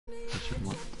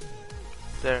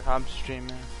There, I'm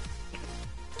streaming.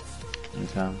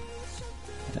 Okay.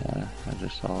 Yeah, I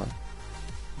just saw it.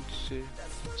 Let's see.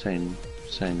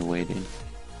 Saying waiting.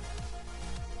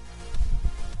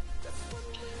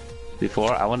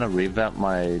 Before, I want to revamp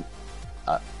my.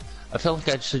 I feel like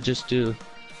I should just do.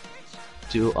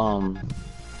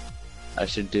 I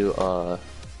should do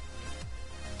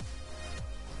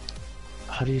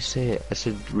How do you say it? I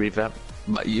should revamp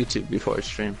my YouTube before I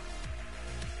stream.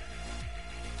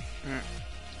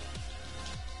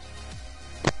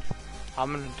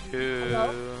 I'm gonna do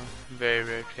very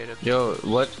rare trade up. Yo,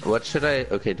 what should I?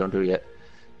 Okay, don't do it yet.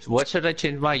 What should I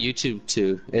change my YouTube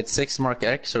to? It's 6 Mark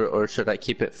X or should I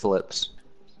keep it flips?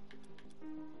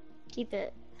 Keep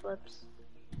it flips.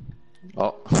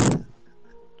 Oh.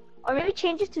 Or maybe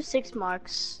change it to 6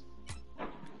 marks.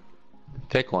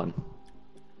 Pick one.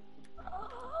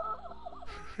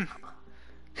 I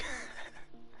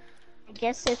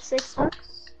guess it's 6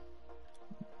 marks.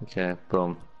 Okay,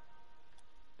 boom.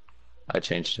 I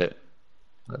changed it.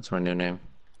 That's my new name.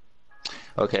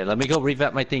 Okay, let me go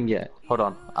revamp my thing yet. Hold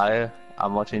on.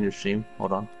 I'm watching your stream.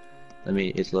 Hold on.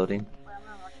 It's loading.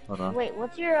 Hold on. Wait,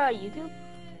 what's your YouTube?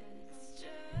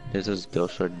 This is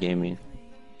Dillshard Gaming.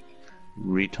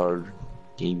 Retard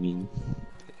Gaming.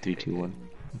 321.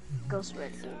 Ghost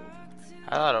Red Gaming.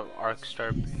 I thought of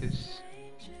Arkstar because.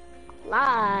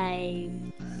 Live.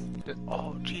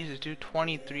 Oh Jesus, dude!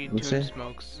 23 What's Toon it?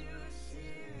 Smokes.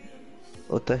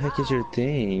 What the heck is your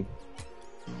thing?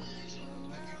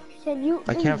 Can you?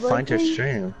 I can't find your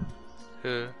stream.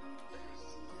 Who?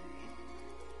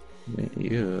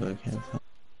 You, I can't find.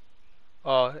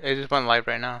 Oh, it just went live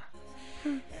right now.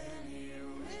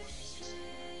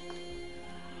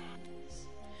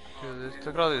 Dude,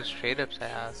 look at all these trade ups I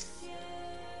have.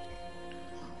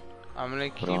 I'm gonna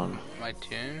keep my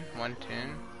tune, one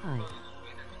tune.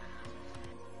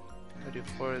 I'll do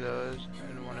 4 of those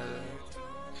and 1 of those.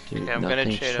 Dude, Okay, I'm gonna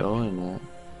trade up. showing it.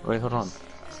 Wait, hold on.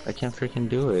 I can't freaking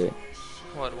do it.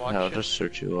 What? Watch Yeah, I'll it. just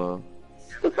search you up.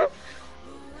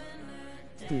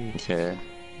 Okay,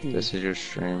 this is your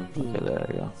stream. Okay, there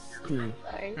you go.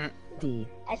 Sorry.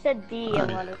 I said D a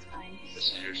lot of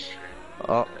times.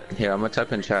 Oh, here, I'm gonna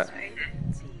type in chat.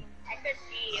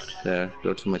 There,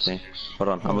 go to my thing. Hold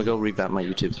on, I'm gonna go revamp my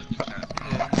YouTube.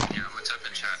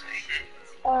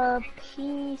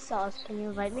 P sauce, can you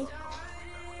invite me?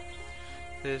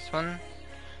 This one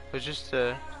was just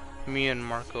me and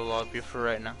Marco lobby for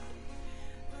right now.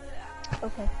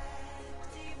 Okay.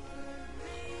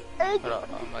 But I'll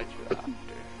invite you after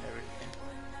everything.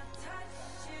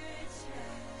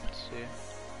 Let's see.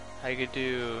 I could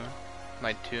do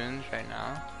my tunes right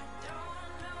now.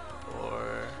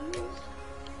 Or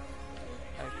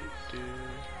I could do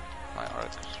my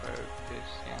arc start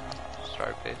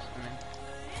base, I mean.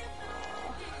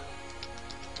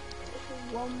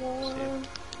 One more. I'm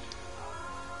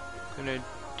gonna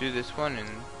do this one in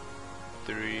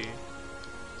 3.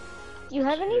 Do you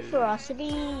have any 2.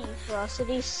 ferocities?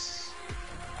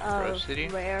 Ferocity?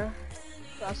 Rare.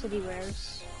 Ferocity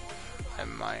rares. I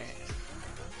might.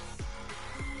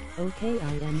 Okay,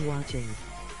 I am watching.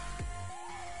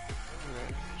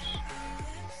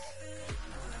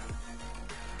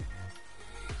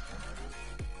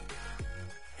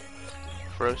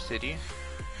 Ferocity?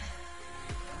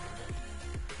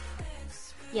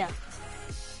 Yeah.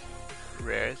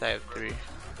 Rares? I have 3.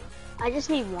 I just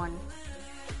need 1.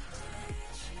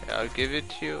 Yeah, I'll give it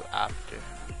to you after.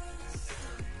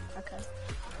 Okay.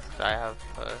 So I have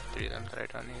 3 of them that I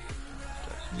don't need.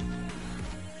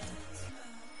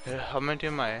 I'm gonna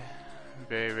do my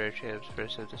very rare chips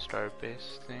versus the star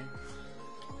base thing.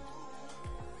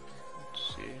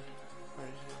 Let's see.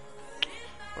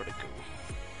 Where'd it go?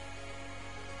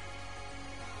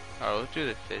 Alright, let's do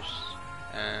the fish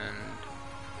and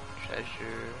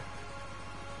treasure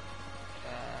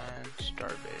and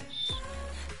starbase.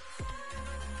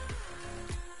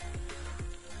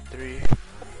 3,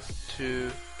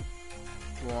 2,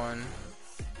 1.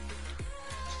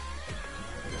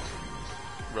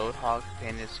 Roadhog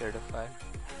painted certified.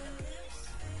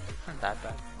 Not that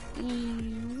bad.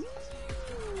 You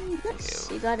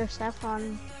got a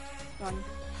saffron one.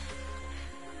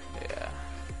 Yeah.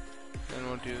 Then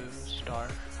we'll do star.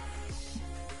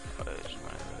 Oh, there's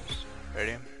one of those.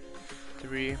 Ready?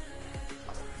 3,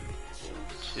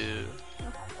 2,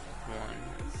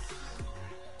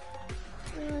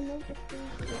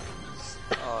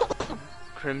 1.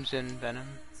 Crimson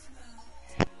Venom.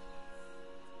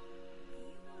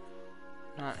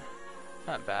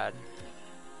 Not bad.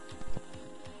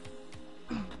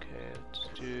 Okay, let's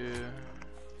do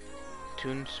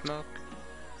Toon Smoke.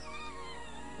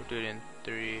 We'll do it in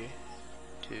 3,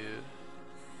 2,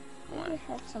 I 1.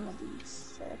 have some of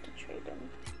these to trade in.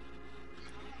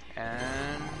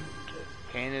 And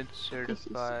painted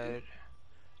certified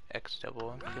X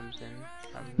double crimson.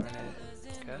 I'm gonna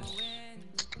guess.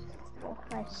 Oh,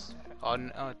 nice. Oh,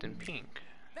 oh, it's in pink.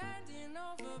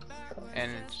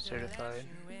 And it's certified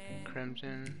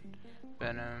crimson,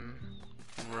 venom,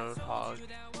 and roadhog,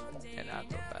 and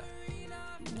acrobat.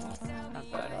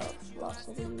 Not bad.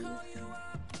 Velocity.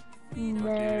 We'll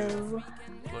No. do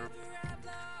blurb,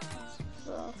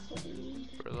 Velocity.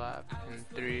 burlap in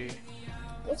 3,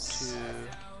 Yes.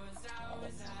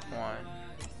 2, 1.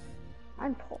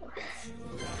 I'm poor.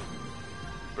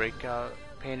 Breakout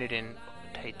painted in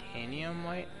titanium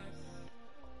white.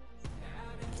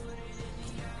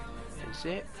 Is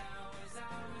it?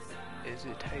 Is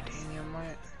it titanium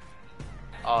white?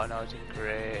 Oh no, it's in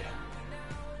gray.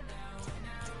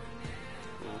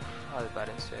 Oof, I was about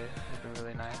to say, it's been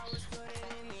really nice.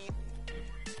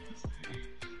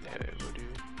 Yeah, we'll do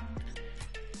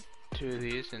 2 of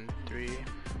these in 3,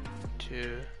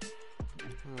 2,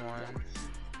 1.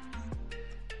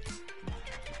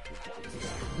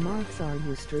 Marks, are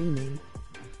you streaming?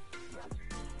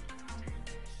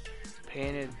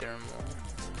 Painted thermal.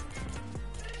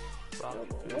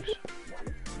 Rocket boost.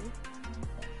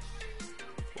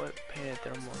 What painted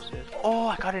thermal is this? Oh,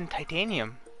 I got it in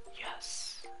titanium.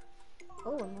 Yes.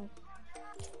 Oh, nice.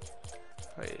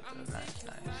 Wait, nice,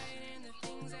 nice.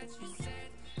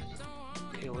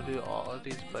 Okay, we'll do all of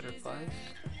these butterflies.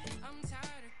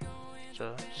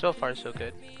 So far so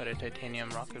good. Got a titanium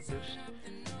rocket boost.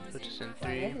 Which is in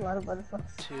 3, There's a lot of butterflies.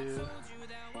 2,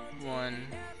 1.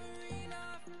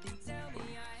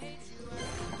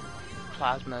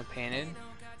 Plasma painted.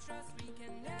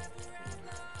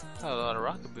 Got a lot of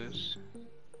rocket boosts.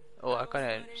 Oh, I got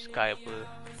a sky blue.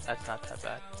 That's not that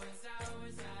bad.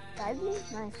 Sky blue?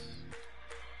 Nice.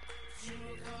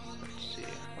 Let's see,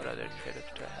 what other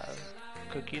trade-ups do I have?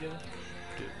 Cookie dough?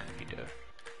 Do cookie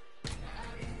dough.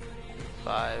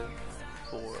 5,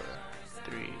 4,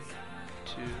 3,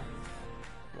 2,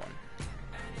 1.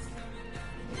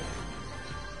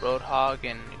 Roadhog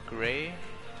in gray,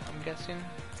 I'm guessing.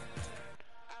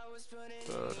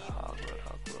 Roadhog,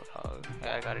 roadhog, roadhog.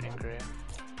 Yeah, I got it in gray.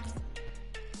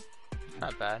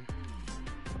 Not bad.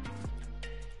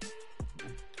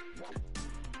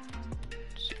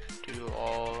 Let's see, do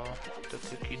all the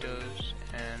cookie doughs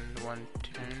and 1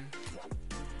 tune.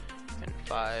 And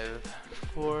 5,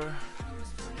 4,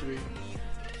 3,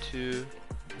 2,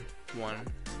 1.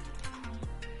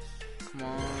 Come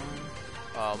on.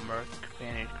 Oh, Merc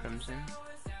painted crimson.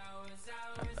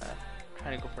 Not bad.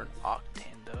 Trying to go for an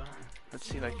octane though. Let's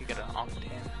see if I can get an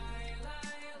octane.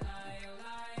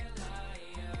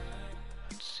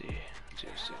 Let's see.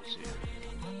 Let's see.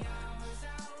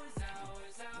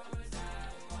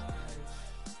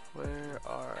 Where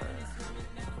are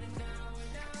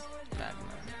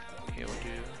magma? Okay, we'll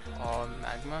do all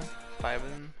magma. 5 of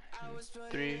them.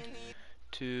 3,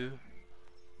 2,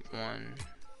 1.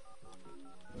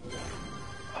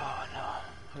 Oh no,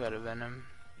 I got a venom.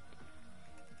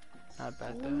 Not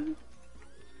bad though.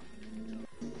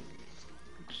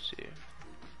 Let's see.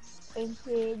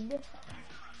 Painted.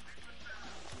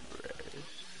 Rares.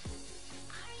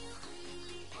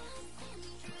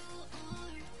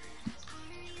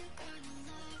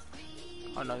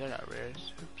 Oh no, they're not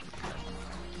rares. Oops.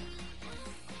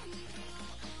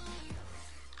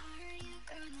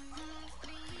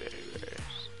 Very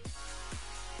rares.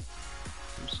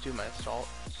 Let's do my assaults.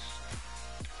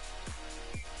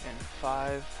 And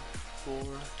 5, 4,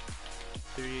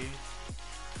 3,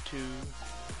 2,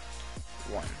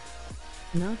 1.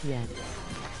 Not yet.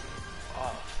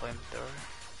 Oh, flamethrower.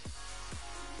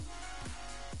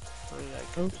 Where did I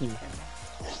get Okay. this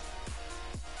camera?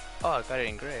 Oh, I got it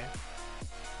in gray.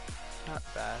 Not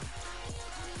bad.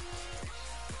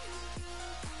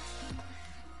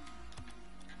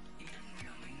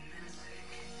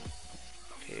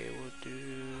 Okay, we'll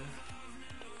do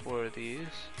 4 of these.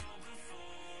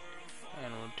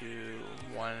 And we'll do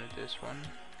 1 of this one.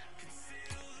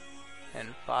 And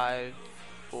 5,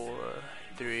 4,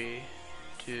 3,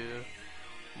 2,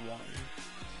 1.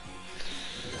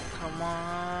 Come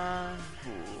on.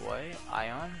 Ooh, what?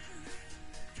 Ion?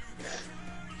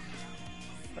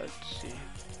 Let's see.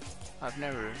 I've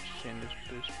never seen this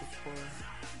boost before.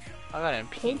 I got it in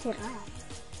pink. Painted out.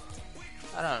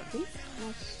 I don't See?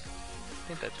 Nice.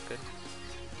 think that's good.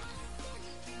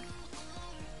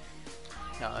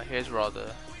 No, here's where all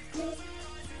the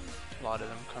a lot of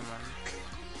them come in.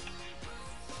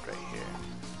 Right here.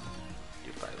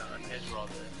 Do 5. Here's where all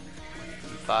the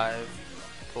 5,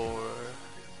 4,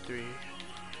 3,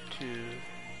 2,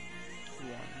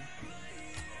 1.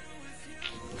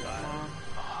 Come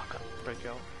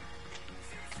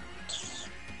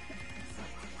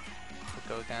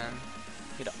can.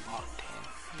 Need an octane.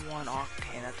 1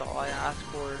 octane, that's all I ask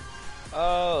for.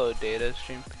 Oh, data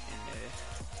stream.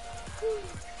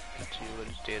 Let's see, what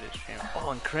is data stream?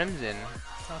 Oh, and Crimson.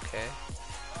 Okay.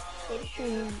 Data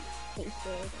stream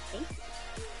tasted,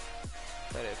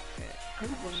 Let it fit.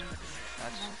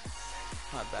 That's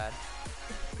not bad.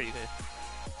 Pretty good.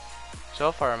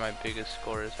 So far, my biggest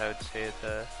scores, I would say,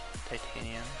 the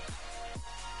titanium.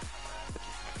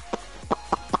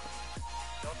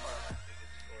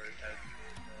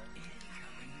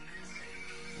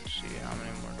 Let's see, how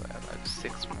many more do I have? I have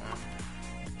 6 more.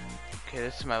 Okay,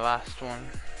 this is my last one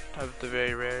of the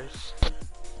very rares.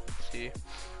 Let's see.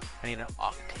 I need an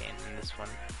octane in this one.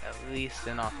 At least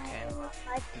an octane.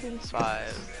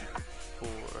 5, 4,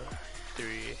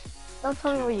 3. Don't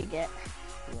tell me what you get.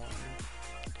 1.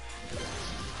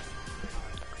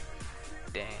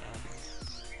 Dang.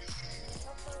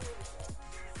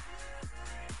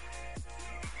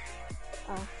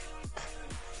 Oh.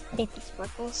 Painted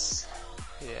sparkles.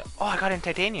 Yeah. Oh, I got in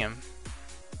titanium.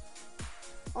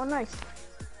 Oh, nice.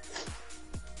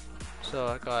 So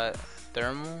I got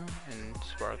thermal and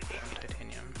sparkle and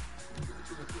titanium.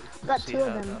 Got See 2 of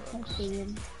how them. that looks. Actually,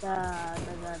 the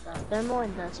thermal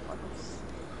and the sparkles.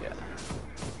 Yeah.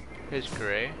 Here's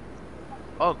gray.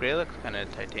 Oh, gray looks kind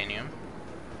of titanium.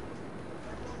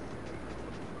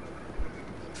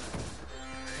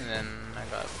 And then I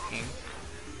got pink.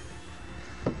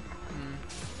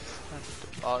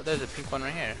 Oh, there's a pink one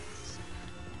right here.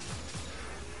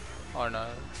 Oh no,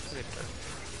 look at that.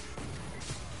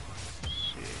 Let's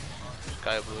see.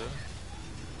 Sky blue.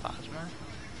 Plasma.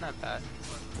 Not bad.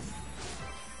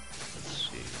 Let's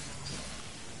see.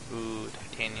 Ooh,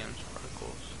 titanium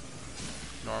sparkles.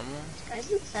 Normal.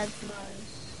 Guys, it says Mars.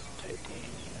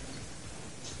 Titanium.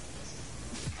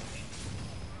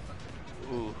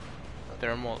 Ooh,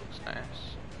 thermal looks nice.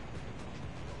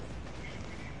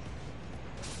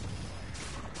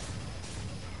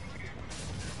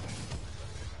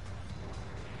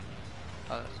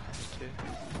 Oh, that's nice too.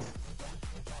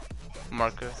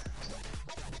 Marker.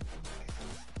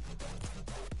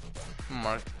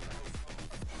 Mark.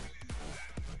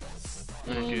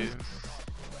 I'm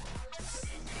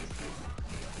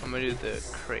gonna do the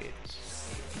crates.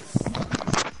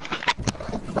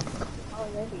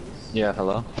 Already. Yeah,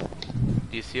 hello?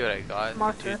 Do you see what I got?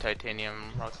 Marker. 2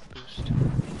 titanium rocket boost.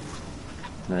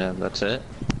 Yeah, that's it?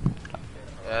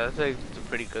 Yeah, that's like the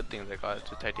pretty good things I got.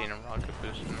 It's a titanium rocket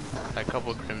boost and a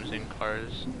couple crimson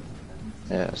cars.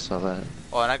 Yeah, I saw that.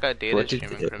 Oh, and I got data stream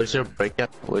and What's your crimson. breakout?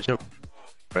 What's your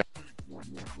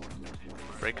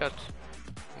Breakouts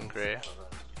in gray.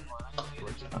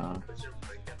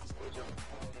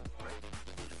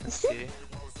 Let's see.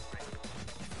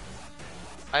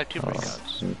 I have 2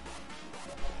 breakouts.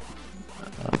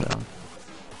 Okay.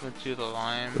 Let's do the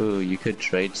lime. Ooh, you could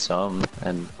trade some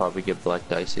and probably get black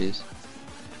dices.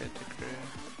 Get the gray.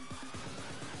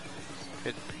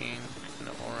 Get the pink and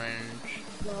the orange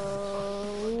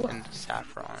Whoa. and the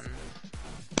saffron.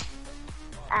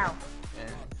 Ow.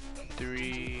 And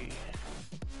 3,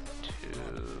 2, 1.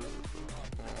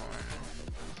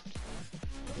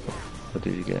 What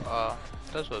did you get?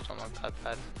 Those ones don't look that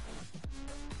bad.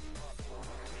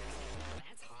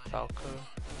 Falco.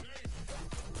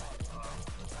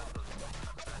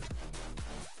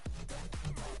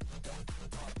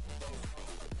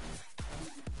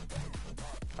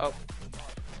 Oh.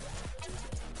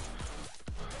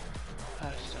 I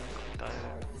still clicked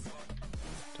either.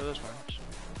 So those ones.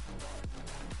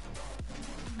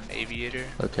 Aviator.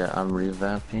 Okay, I'm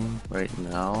revamping right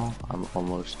now. I'm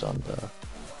almost on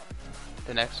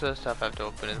The next stuff I have to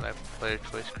open is my player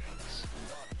choice crates.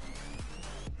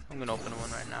 I'm gonna open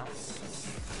one right now.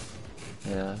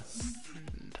 Yeah.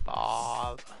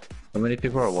 Bob. How many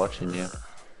people are watching you?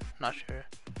 Not sure.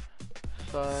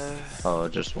 5, Oh,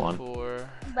 just one. 4,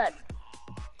 But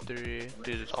 3.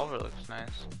 Dude, this Oliver looks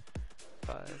nice.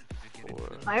 5,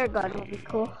 4, Fire God would be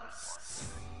cool.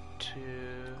 2,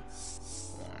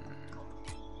 1.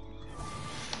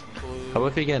 Blue. How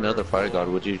about if you get another fire god?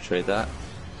 Would you trade that?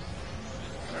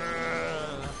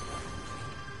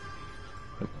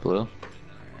 Blue?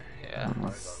 Yeah.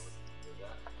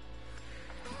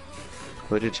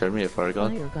 Would you trade me a fire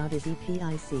god? Fire God is EPIC.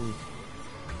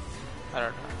 I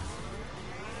don't know.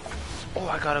 Oh,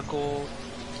 I got a gold.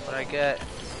 What I get?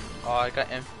 Oh, I got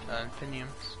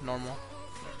infiniums. Normal.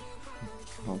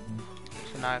 Oh.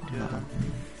 So now I have 2 of them.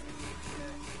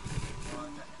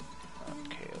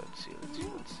 Okay, let's see.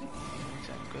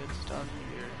 Some good stuff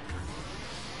here.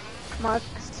 Mark,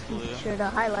 Blue. be sure to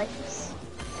highlight this.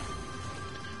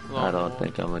 I don't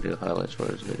think I'm gonna do highlights for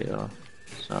this video.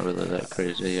 It's not really that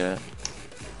crazy yet.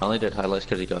 I only did highlights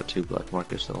because he got 2 black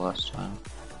markers the last time.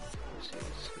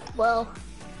 Well,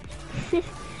 in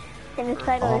the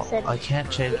title it said. I can't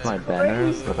change my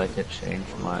banner, but I can change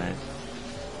my...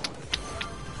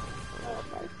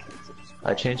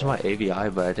 I changed my AVI,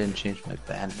 but I didn't change my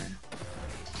banner.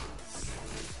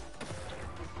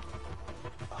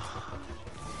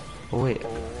 Oh wait.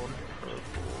 Gold, purple,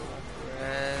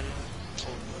 red.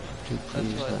 Dude, That's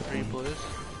please what, let 3 me. blues?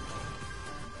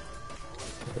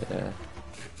 Yeah.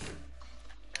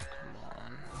 Come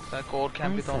on. That gold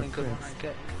can't be I the only said good one Chris. I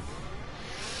get.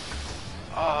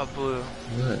 Ah, blue.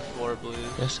 Good. 4 blues.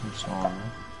 Guess I'm sorry.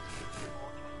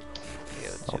 Okay,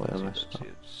 let's Oh, see, wait, I let's messed see,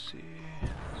 let's see.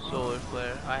 Solar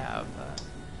flare, I have that.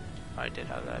 I did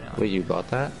have that. Wait, you got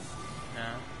that?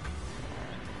 Yeah.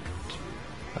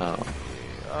 Oh.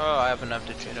 Oh, I have enough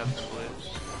to trade up the blues.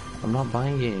 I'm not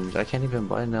buying games. I can't even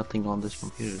buy nothing on this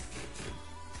computer.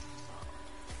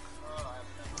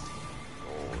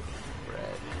 Gold,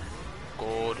 red,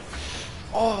 gold.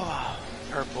 Oh,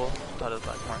 purple. Thought it was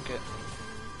black market.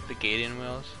 The Gadian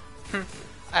wheels.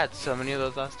 I had so many of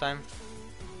those last time.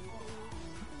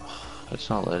 It's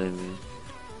not letting me.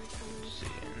 Let's see.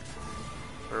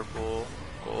 Purple,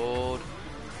 gold,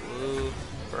 blue,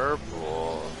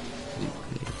 purple.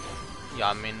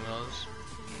 Yamin wheels.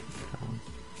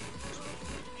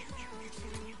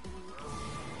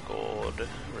 Gold,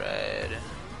 red,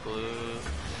 blue.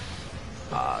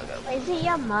 Ah, I got Is it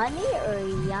Yamani or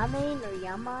Yamin or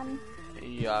Yaman?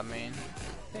 Yamin.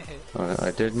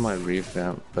 I did my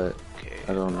revamp, but Okay.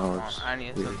 I don't know, come on, it's I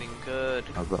need weird. something good.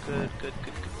 How about Good, mine? good, good,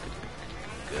 good, good,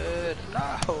 good, good. No,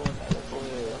 another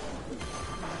blue.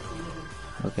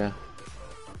 okay.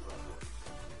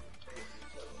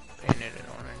 Painted in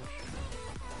orange.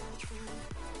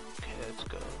 Okay, let's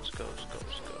go, let's go, let's go,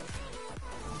 let's go.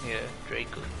 Yeah,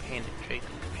 Draco, painted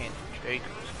Draco, painted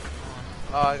Draco.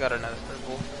 Oh, I got another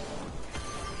purple.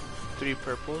 3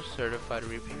 purples, certified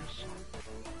reapers.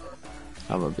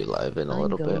 I'm gonna be live in a I'm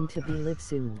little going bit. to be live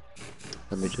soon.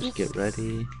 Let me just get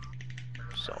ready.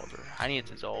 Dissolver. I need a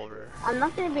dissolver. I'm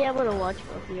not gonna be able to watch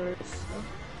both of yours.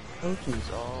 So. Okay.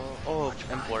 Oh,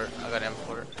 import. I got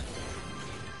import.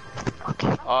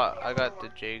 Oh, I got the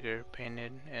Jaeger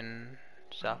painted in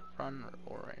saffron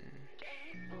or orange.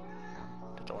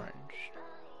 It's orange.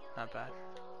 Not bad.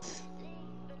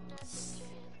 Let's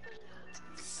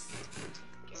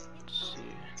see.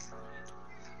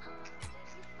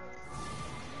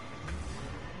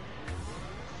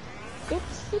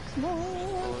 It's 6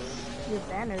 months. Your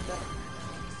banner though.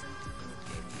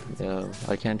 Yeah,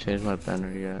 I can't change my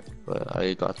banner yet, but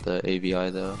I got the AVI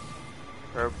though.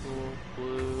 Purple,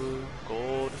 blue,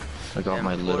 gold. I got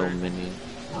my little Import. mini.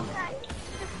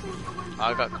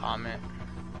 I got comment.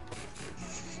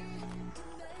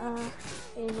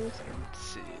 It is. Let's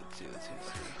see, let's see, let's see, let's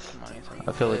see. Come on, I need something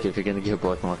I feel like good. if you're gonna get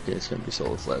black market, it's gonna be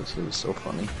Solar Flags. It was so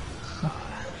funny.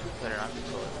 Better not be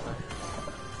solar flare.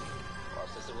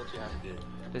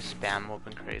 Just spam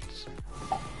open crates.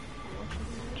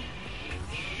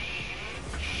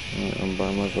 I'm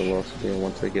buying my velocity, and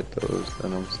once I get those,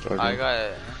 then I'm starting. I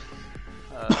got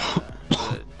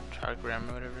the trigram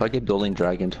or whatever. If I get Dueling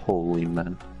Dragons, holy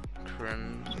man,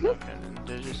 Crims, nothing.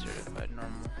 They're just certified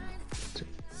normal.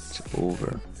 it's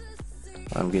over.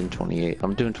 I'm getting 28.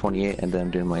 I'm doing 28, and then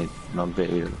I'm doing my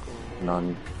non-very Gold.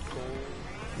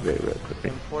 red.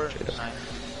 Import. Nice.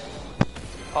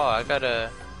 Oh, I got a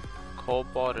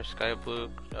Cobalt or Sky Blue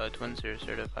Twin Series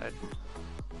certified.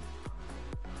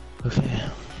 Okay.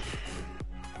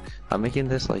 I'm making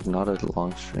this like not a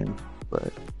long stream,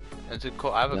 but It's a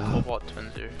I have a Yeah. Cobalt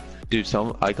Twin Series. dude,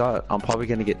 I'm probably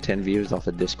gonna get 10 views off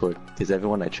of Discord because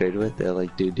everyone I trade with, they're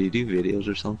like, dude, do you do videos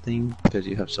or something? Because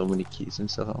you have so many keys and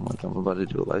stuff. I'm like, I'm about to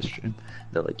do a live stream.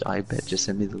 They're like, I bet, just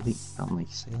send me the link. I'm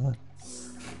like, say what?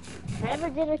 If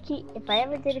I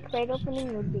ever did a crate opening,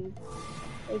 it would be.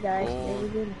 Hey guys, Gold,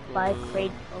 maybe did 5 blue,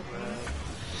 crate openings.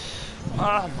 red.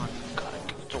 Oh my god, I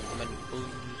get so many blues.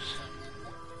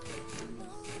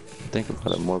 Think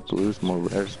about it, more blues, more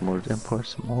reds, more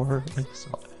imports, more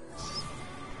exotics.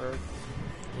 Purple,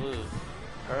 blue,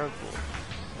 purple,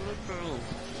 purple.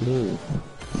 Blue.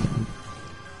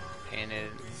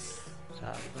 Painted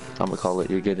saffron. I'm gonna call it,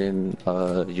 you're getting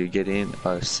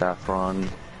a saffron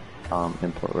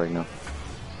import right now.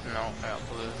 No, I got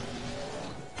blue.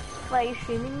 Why are you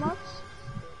streaming mods?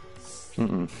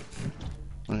 Mm-mm.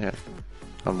 Okay.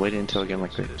 I'm waiting until I get my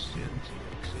Let's see, crate. let's see, let's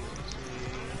see, let's see.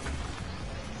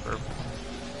 Purple.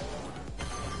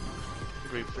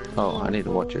 Reaper. Oh, I need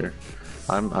to watch your.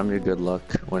 I'm your good luck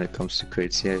when it comes to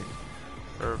crates, yeah.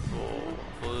 Purple,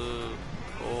 blue,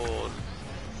 gold,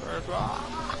 purple.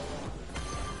 Ah!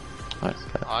 Alright,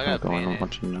 I I'm got going, I'm painted.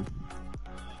 watching now.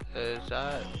 Is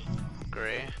that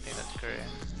gray? I think that's gray.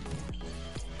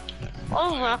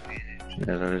 Oh,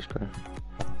 Yeah, that is good.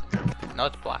 No,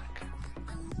 it's black.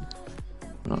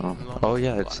 Oh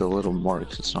yeah, it's the little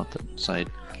marks. It's not the side.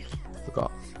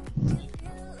 Forgot.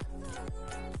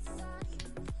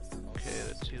 Okay,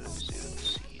 let's see.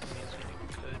 It's getting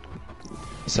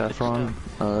good. Saffron,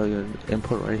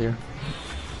 input right here.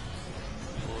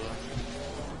 Cool.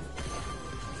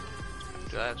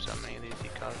 Do I have so many of these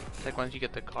decals? It's like once you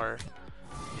get the car,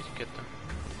 you just get them.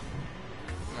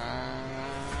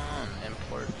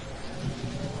 Import.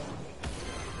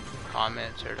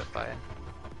 Comment certified.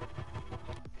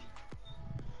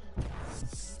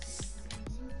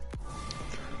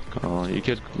 Oh, you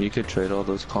could trade all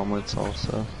those comments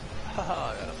also.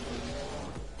 Haha, I got a blue.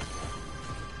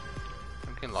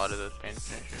 I'm getting a lot of those paint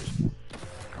finishers.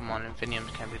 Come on,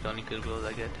 Infiniums can't be the only good builds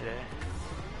I get today.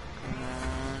 Come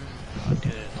on. Oh,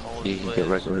 dude, holy You can get blitz.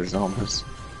 regular zombies.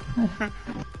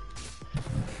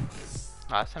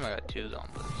 Last time I got 2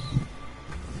 zombies.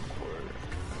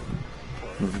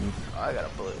 I got a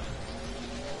blue.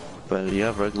 But you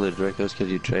have regular Dracos because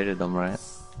you traded them, right?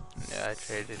 Yeah, I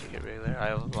traded to get regular. I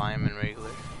have lime and regular.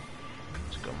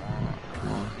 Let's come on. Come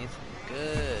on. Need something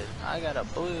good. I got a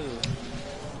blue.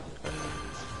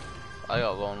 I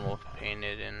got Lone Wolf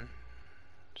painted in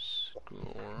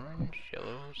orange,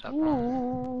 yellow,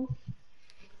 saffron.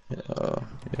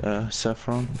 Yeah,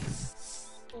 saffron.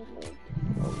 Come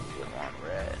on,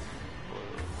 red.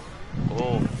 Blue.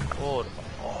 Oh, gold.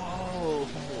 Oh,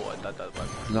 I thought that was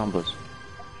black. Zombies.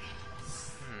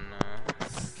 No.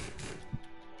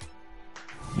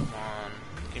 Come on.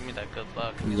 Give me that good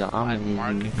luck. Yeah, I'm Black in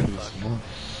market good luck. yeah.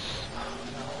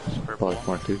 It's purple. Black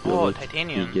market. Oh, good.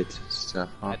 titanium. You get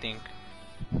saffron. I think.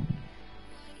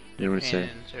 You ever say Painted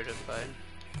and certified.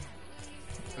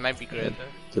 It might be gray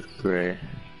though. the gray?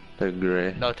 The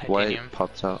gray. No, titanium. White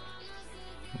pops out.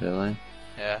 Really?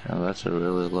 Yeah, Oh, that's a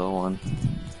really low one.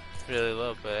 really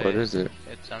low, but What is it?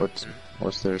 it's something.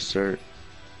 What's their cert?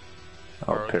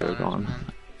 Oh, Or Paragon.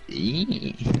 something.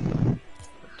 Eee.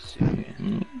 Let's see.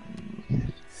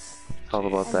 All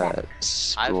about that I've been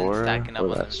explorer stacking up or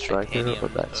on that those striker or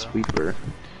titanium, that though. sweeper.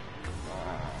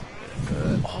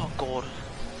 Oh, gold.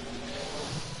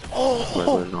 Regular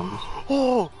Oh, zombies.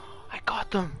 oh, I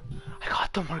got them. I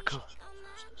got them, Marco.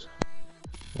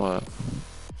 What?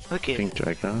 Look at Pink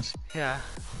dragons? Yeah,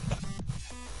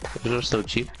 Those are so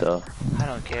cheap though. I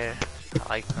don't care. I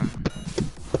like them.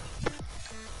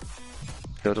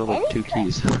 Go to like 2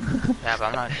 keys. Yeah, but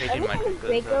I'm not trading my Everything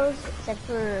good though. Dracos except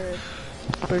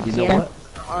for You know yeah, what?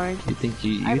 orange. You think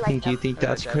I like them.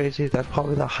 that's that. crazy? That's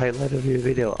probably the highlight of your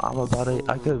video. I'm about it.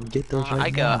 I could get those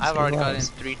right now. I've already gotten Relax.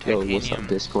 3 Yo, titanium. what's up,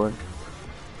 Discord?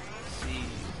 See.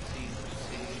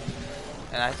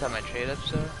 And I saw my trade up,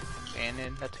 so. And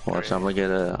then that's Watch, great.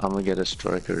 I'm gonna get a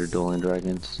striker dueling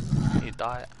dragons. You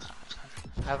thought.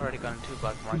 I've already gotten 2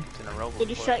 black markets in a row before.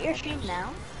 Did you shut your stream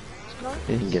now? No?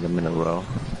 You can get them in a row.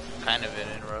 Kind of in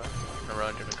a row. In a row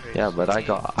in different crates. Yeah, but I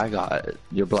got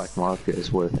your black market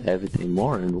is worth everything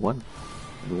more in one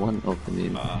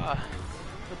opening. What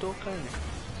do I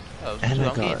Oh, And so I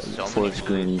I'm getting got so forge many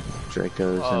green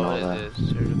Dracos and all Oh, that. it is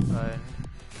certified.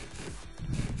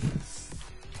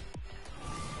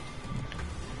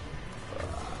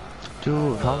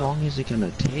 Dude, how long is it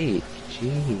gonna take?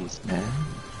 Jeez, man.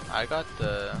 I got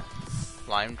the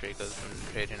lime Dracos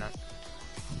from trading up.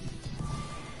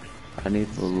 I need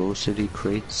velocity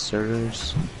crate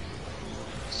starters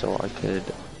so I could,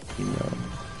 you know.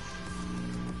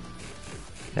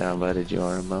 Yeah, I invited you,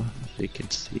 Arma, so you can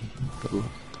see the look.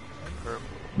 Purple.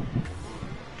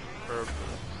 Purple.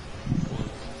 Blue.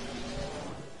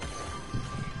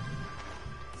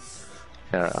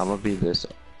 Yeah, I'm gonna be this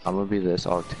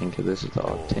Octane, cause this is the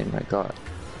Octane I got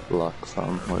luck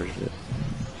from. Where is it?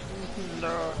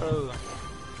 No.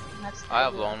 That's I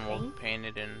have the Lone thing. Wolf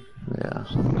painted in Yeah,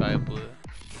 sky blue.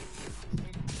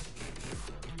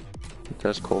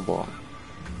 that's Cobalt.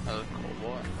 I look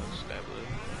cobalt. I look sky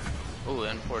blue. Ooh,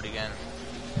 import again.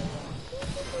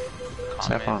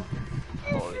 Saffron.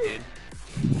 Holy dude.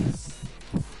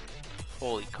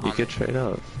 Holy You comment. could trade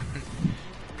up.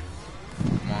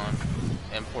 Come on.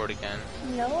 Import again.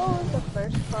 No, what was the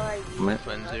first car I used?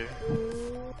 Windsor.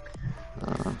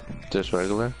 Just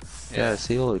regular? Yeah,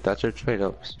 see, look, that's your trade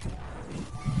ups.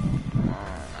 Come on,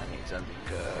 I need something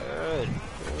good.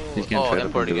 You can trade up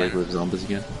import into again. regular zombies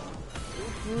again.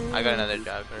 I got another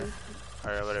Jagger.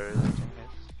 Or whatever this thing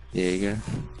Jaeger. is.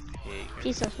 Jaeger.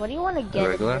 Jesus, what do you want to get?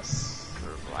 Regular? At this?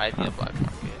 Purple. I think a black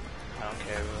market. I don't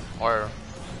care. Or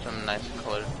some nice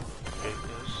colored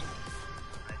Dracos.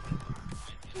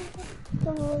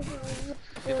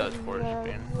 See those four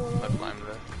screen. Like lime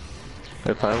left.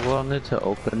 If I wanted to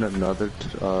open another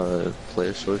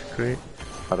player source crate,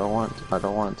 I don't want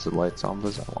white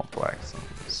zombies. I want black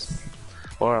zombies,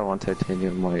 or I want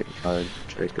titanium white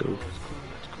Draco.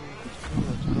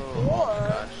 Let's go. Oh my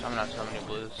gosh, I'm gonna have so many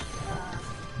blues.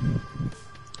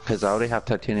 Because I already have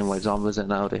titanium white zombies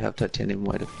and I already have titanium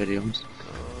white Ophidiums.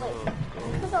 I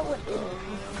forgot what it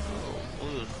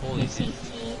Blues, holy is. shit.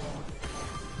 CC.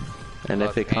 And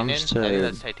if it comes I think to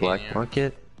that's black titanium.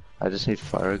 market, I just need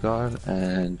Fire God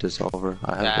and Dissolver.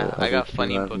 I have Yeah, the I other got two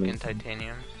funny have book me. in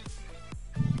titanium.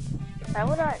 If I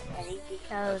would have any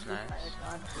That's because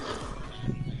nice.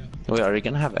 Wait, are you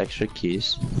gonna have extra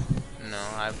keys? No,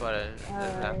 I bought it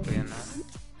exactly in that.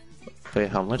 Wait,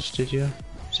 how much did you?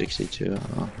 62.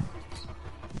 Oh.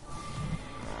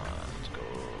 Let's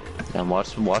go. And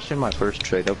watching my first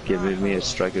trade up giving me a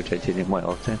Striker Titanium White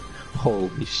Octane.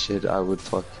 Holy shit, I would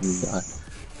fucking die.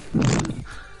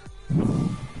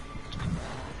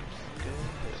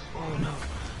 Oh no,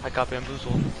 I got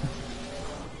bamboozled.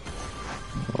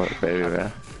 What, very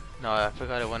rare? No, I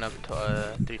forgot it went up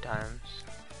to 3 times.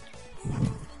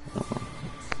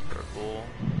 Purple,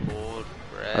 gold,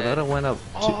 red. I thought it went up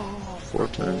Oh, 4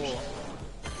 times.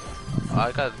 Oh,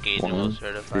 I got Gauge and Will 1,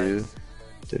 certified. 2,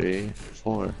 3,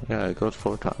 4. Yeah, it goes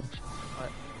 4 times.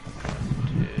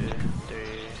 2, 3.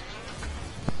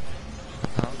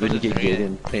 Then you get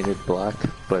Gaiden painted black,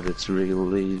 but it's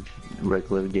really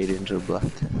regular Gaidens are black.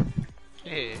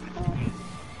 Hey.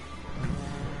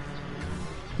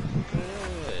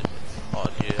 Good. Oh,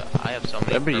 dude, I have so many.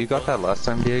 Remember you got purples. that last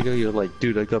time, Diego? You're like,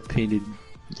 dude, I got painted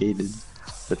Gaiden.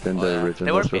 But then Oh, the yeah. They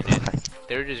originals were were painted. black.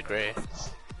 They were just gray.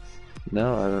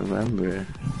 No, I remember.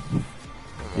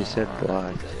 You said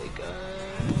black.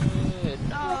 Good.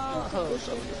 No.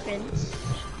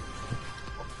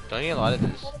 Don't get a lot of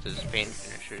this paint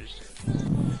finishers.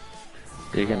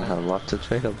 You're gonna have lots of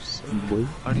trade-ups, boy.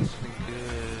 Are these good?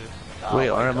 Oh Wait,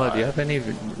 my Arma, God. do you have any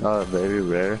very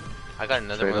rare? I got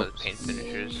another one of trade-ups? those paint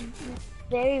finishers.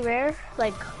 Very rare,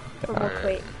 like from a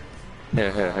crate.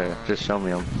 Here. Just show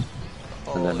me them,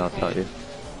 and then I'll tell you.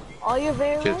 All your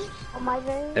very Just- rares? All my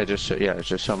very rares?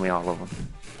 Just show me all of them,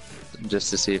 just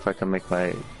to see if I can make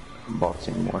my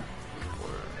boxing more.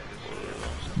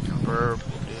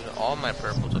 Purple, dude. All my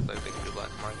purples look like they could do black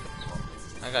markets.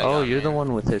 I got Oh, young, you're the man.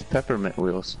 one with his peppermint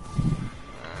wheels.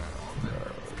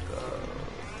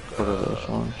 What are those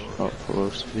ones? Oh,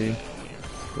 Ferocity.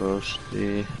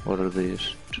 What are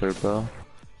these? Turbo.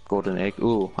 Golden egg.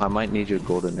 Ooh, I might need your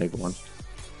golden egg one.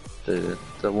 The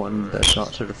one that's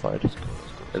not certified.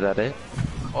 Is that it?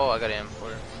 Oh, I got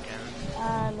M4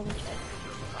 again. Let me check.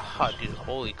 Oh, dude,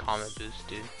 holy comet boost,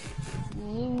 dude.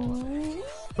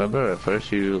 Remember at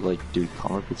first you like, dude,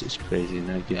 comic books is crazy.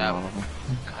 Now getting Yeah. all of them.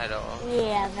 Kind of.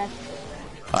 Yeah, that's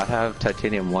I have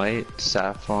titanium white,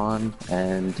 saffron,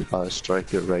 and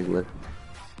striker regular.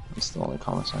 That's the only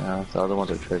comics I have. The other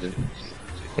ones are traded.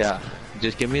 Yeah,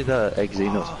 just give me the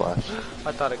Exeno Splash.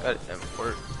 I thought I got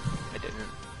M4. I didn't.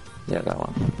 Yeah, that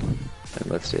one.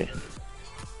 And let's see.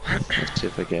 Let's see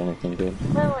if I get anything good.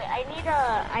 Wait,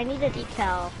 I need a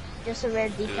decal. Just a rare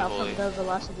decal holy. from the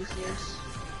Velocity series.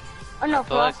 Oh no, I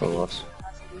feel like- Velocity.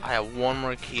 I have one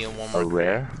more key and one A more crate.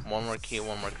 rare? One more key and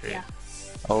one more crate. Yeah.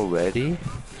 Already?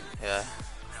 Yeah.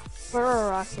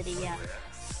 Velocity, yeah.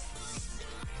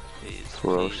 Please.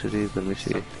 Ferocity, let me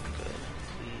see. Something good.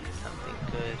 Please, something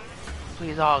good.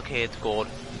 Please, oh, okay, it's gold.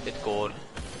 It's gold.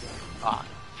 Ah,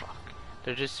 fuck.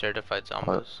 They're just certified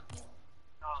zombies.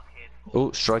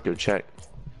 Oh, striker, check.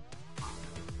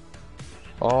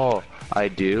 Oh, I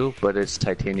do, but it's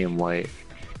titanium white.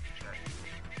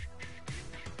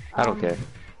 I don't care.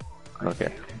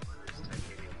 Okay.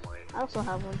 I also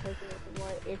have one taken with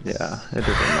what it's Yeah, it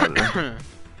doesn't matter.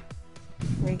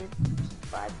 rated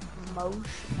by most,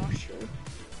 not sure.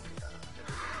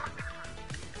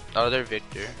 Oh, they're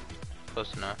Victor.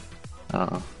 Close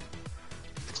enough.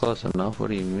 Close enough, what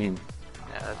do you mean?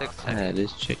 Yeah, that's like second. That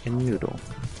is chicken noodle.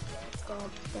 God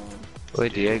damn.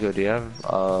 Wait, Diego, do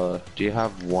you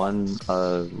have one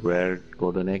rare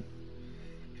golden egg?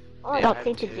 Oh, I Yeah, got I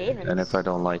Tainted do. David. And if I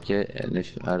don't like it, and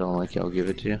if I don't like it, I'll give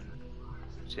it to you.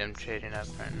 See, I'm trading up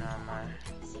right now my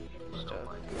stuff.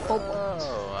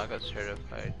 Oh, I got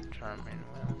certified charming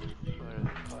will. What is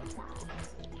it called?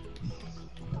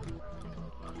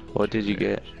 What did you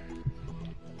get?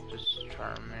 Just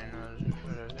charming was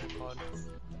whatever they're called.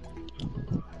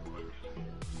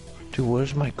 Dude,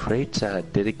 where's my crates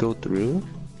at? Did it go through?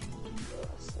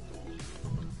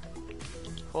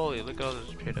 Holy, look at all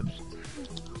those trade ups.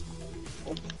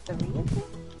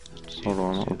 Hold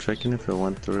on, I'm checking if it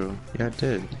went through. Yeah, it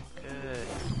did. Good.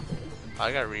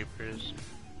 I got Reapers.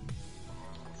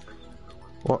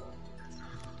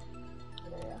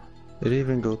 Did it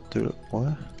even go through?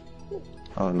 What?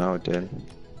 Oh, no, it did.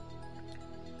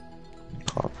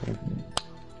 Copy.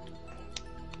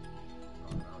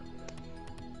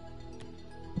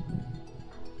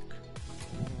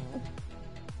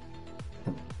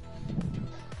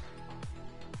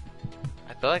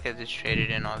 I feel like I just traded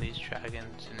in all these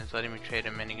dragons and it's letting me trade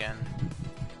them in again.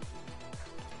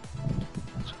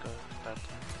 Let's go back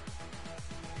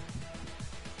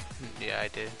then. Yeah, I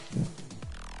did.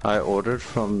 I ordered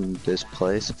from this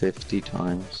place 50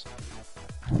 times.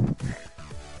 Damn.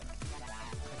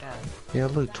 Yeah,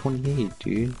 look, 28,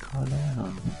 dude. Calm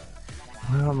down.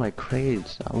 Where are my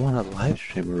crates? I want a live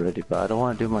stream already, but I don't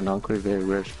want to do my non-crate very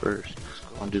rares first.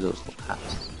 I want to do those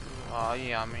last. Oh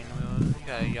yeah, I mean, you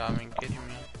got Yamin kidding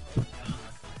me.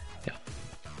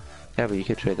 Yeah, but you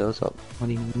could trade those up. What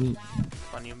do you mean?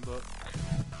 Funny book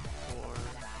or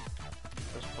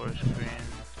those forest screen.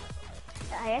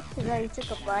 I accidentally took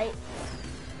a bite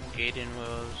Gaiden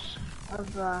wheels. of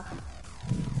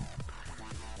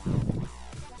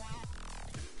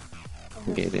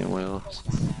Gaiden wheels.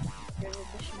 third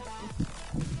edition.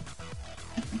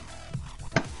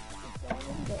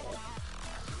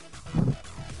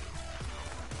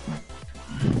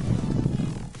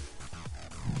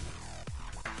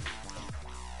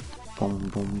 Boom,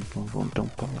 boom, boom, boom,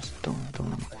 don't pause. Don't. Oh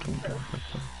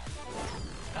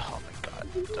my god,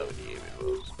 so many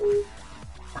wheels.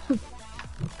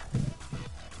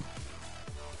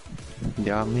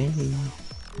 Yeah, me.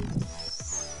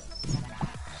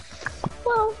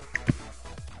 Well,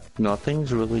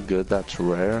 Nothing's really good that's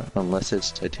rare unless it's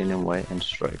titanium white and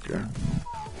striker.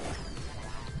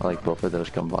 I like both of those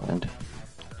combined.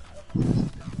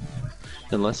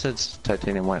 Unless it's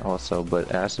titanium white also, but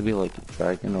it has to be like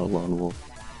dragon or lone wolf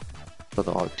for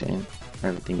the octane.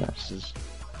 Everything else is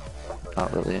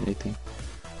not really anything.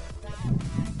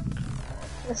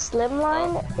 the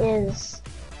slimline is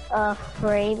a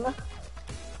frame.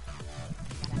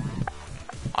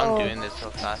 I'm Oh. doing this so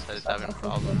fast that it's having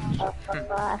problems. I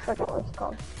forgot what it's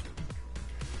called.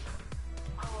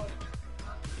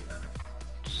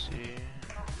 Let's see.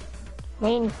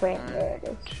 Mainframe, there it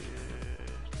is. 2,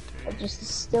 It's just a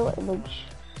still image.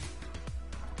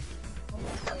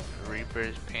 3. Reaper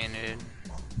is painted.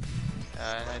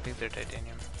 And I think they're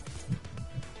titanium.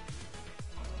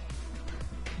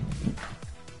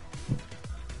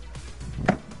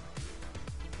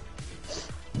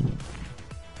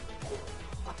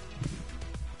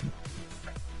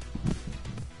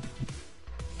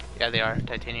 Yeah, they are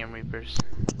titanium Reapers.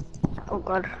 Oh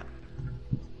god.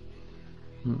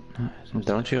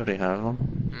 Don't you already have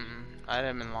them? I had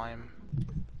them in lime.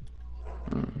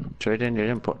 Trade in your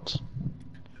imports.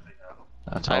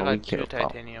 That's I all we got care 2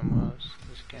 about. titanium wheels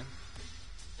this game.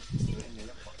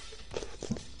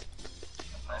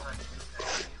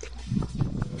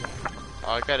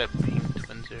 Oh, I got a pink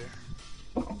Twinser.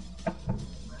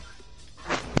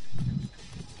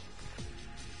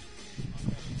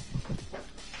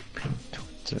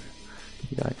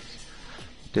 Yikes.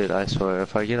 Dude, I swear,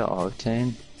 if I get an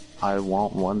octane, I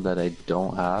want one that I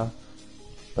don't have,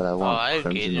 but I Oh, want I have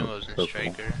crimson Gaiden or wheels and purple.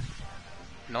 Striker.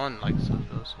 No one likes those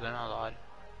wheels, so they're not allowed.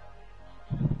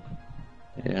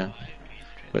 Yeah,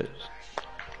 but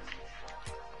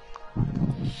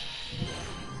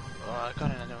Oh, I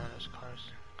got another one of those cars.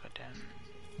 God damn.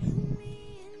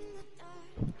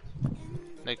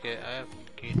 Like, I have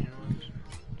Gaiden wheels.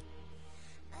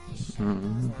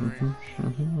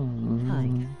 Hi.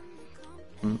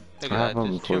 Look I at have that, them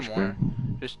there's for 2 more. screen.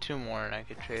 There's 2 more and I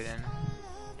could trade in.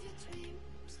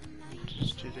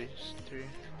 Just do these 3.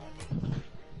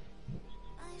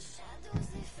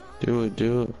 Do it.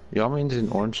 Y'all means in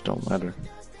orange don't matter.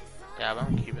 Yeah, but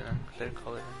I'm keeping them. They're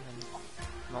colored and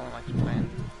no one likes playing.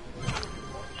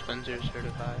 Twinser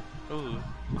certified. Ooh,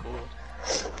 cool.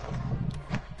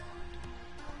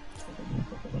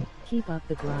 Keep up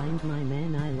the grind, my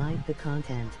man. I like the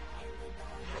content.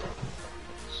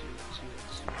 Let's see.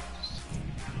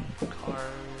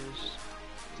 Cars.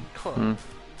 Cool.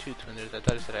 2 Twinsers. I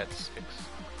thought it said I had 6.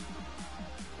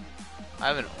 I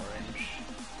have an orange.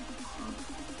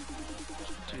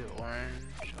 2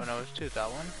 orange. Oh no, it's 2 that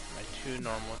one. My 2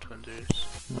 normal Twinsers.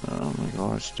 Oh my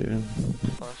gosh, dude.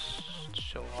 Plus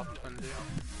show off Twinser.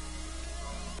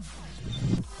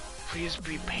 Please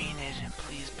be painted.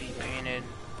 Please be painted.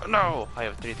 Oh, no! I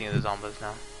have 3 things of zombies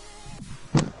now.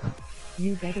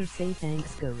 You better say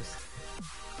thanks, Ghost.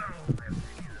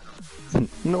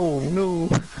 No. No.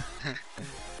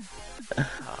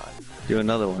 Do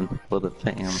another one for the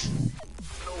fam.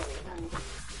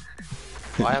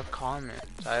 Oh, I have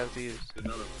comments. I have these.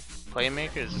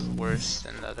 Playmaker is worse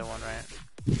than the other one, right?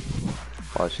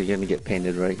 Watch, you're gonna get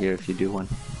painted right here if you do one.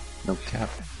 No cap.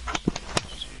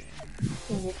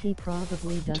 He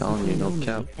probably doesn't Telling you, no know me.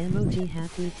 cap. Emoji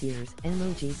happy tears.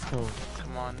 Emoji skull.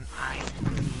 Come on, I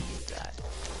need that.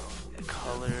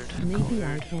 Colored. Maybe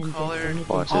I colored, can get colored. anything.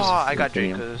 Watch Oh, this. I got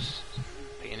Premium. Draco's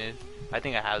painted. I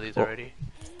think I have these Oh. already.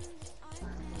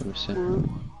 Let me see.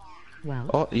 Wow.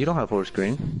 Oh, you don't have horse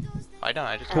green. I don't.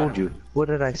 I just Told got you. What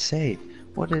did I say?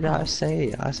 What did I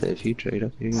say? I said if you trade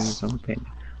up, you're gonna get some paint.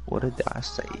 What did I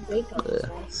say?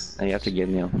 And you have to give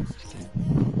me them.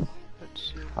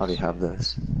 Let's see. I already have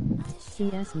this.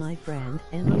 CS my friend.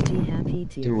 Emoji happy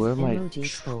tears. Dude, where are my Emoji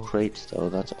skull. crates though?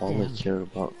 That's all I Damn. care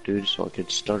about, dude. So I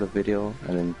could start a video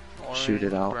and then shoot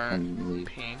it out burnt and leave.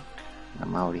 Pink.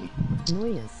 I'm outie.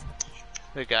 Noyes.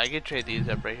 Look, I could trade these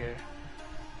up right here.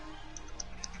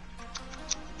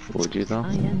 Would you though?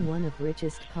 I am one of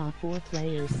richest PA 4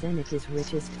 players. Senec is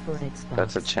richest for Xbox.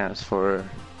 That's a chance for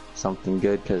something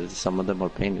good because some of them are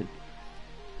painted.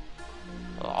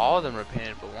 Well, all of them are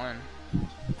painted but one.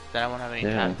 Then I won't have any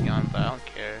Yeah. Pantheon, but I don't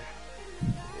care.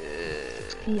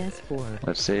 PS4.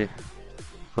 Let's see.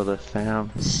 For the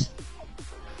fam. Let's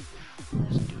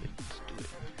do it.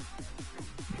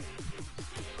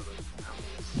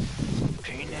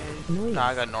 Painted. Noise. No,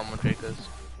 I got normal Dracos.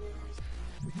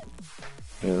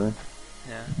 Really?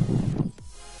 Yeah.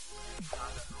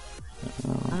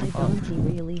 I don't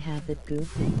really have it good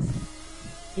things.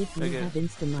 If you Okay. have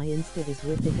Insta, my Insta is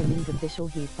with the Gaming official.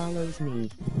 He follows me.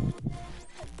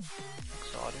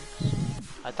 Exotics.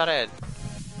 I thought I had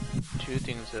two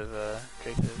things of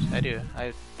Dracos. I do. I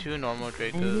have two normal And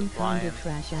Dracos, in kinda Lion,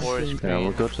 trash Forest asking. Yeah, Green,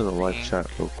 we'll go to the live Pink. chat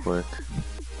real quick.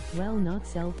 Well, not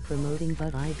self-promoting,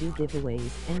 but I do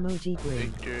giveaways. Emoji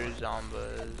grin. Victor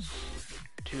Zombas,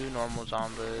 two normal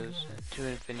Zombas, two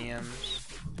Infiniums.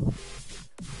 Deck.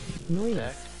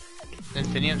 Noyes.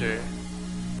 Infiniums are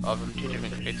all from two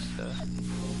different crates though.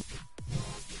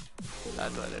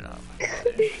 That's why they're not.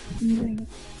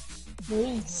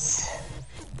 Nice.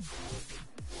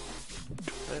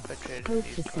 What if I traded Hope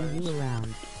these to see cards? you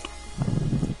around.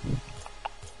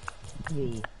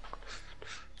 Yee.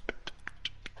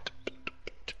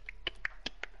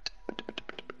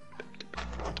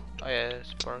 Oh yeah,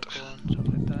 sparkle and stuff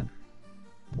like that.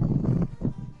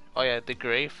 Oh yeah, the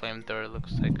gray flamethrower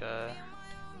looks like a.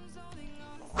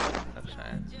 Looks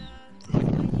nice.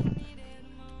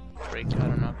 Break, I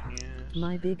don't know if I can use.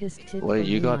 My biggest tip Wait, for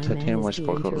you got my man titanium is white to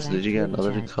sparkles. Did you interact get with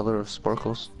another chat. color of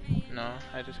sparkles? No,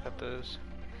 I just got those.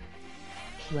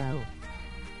 Well,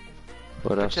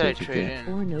 What else Should I did you trade get?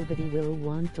 in? or nobody will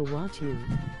want to watch you.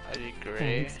 I did gray,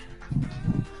 Thanks.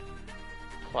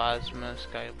 plasma,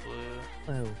 sky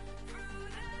blue, Oh,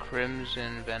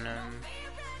 crimson venom.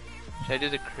 Should I do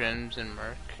the crimson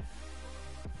merc?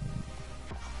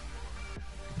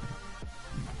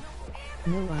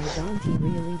 no, I don't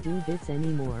really do this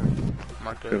anymore.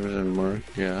 Mark up. Crimson Mark,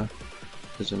 yeah.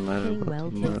 Doesn't matter Hey, about well,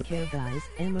 the take mark. care, guys.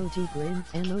 Emoji grin,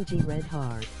 emoji red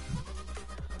heart.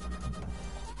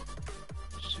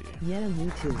 Let's see. Yeah,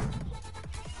 you too.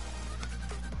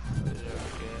 What did I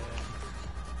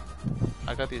get?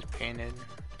 I got these painted.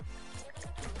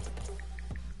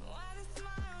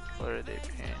 What are they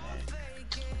painted?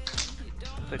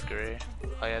 The gray.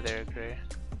 Oh yeah, they're gray.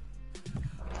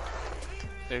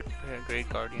 They're gray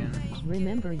guardians.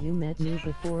 Remember you met me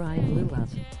before I blew up.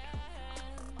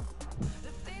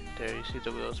 There, you see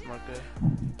the wheels, Marco?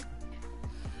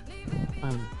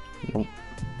 Nope.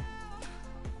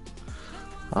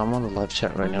 I'm on the live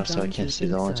chat right I now, so I don't can't see.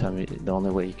 think The only so. time, the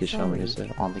only way you can show me is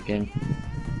Sorry. on the game.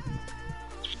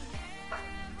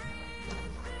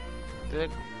 They're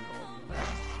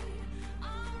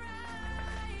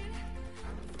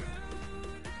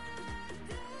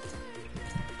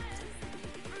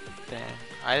Dang.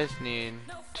 I just need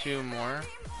two more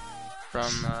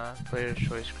from Player's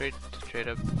Choice Crate to trade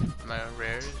up my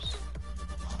rares.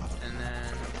 And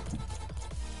then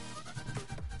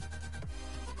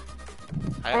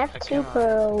I have two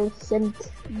pearls and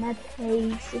mad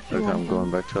haze if you Okay, I'm want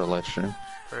going them. back to a live stream.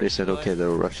 They said okay,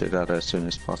 they'll rush it out as soon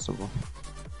as possible.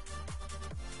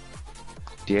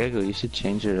 Diego, you should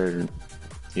change your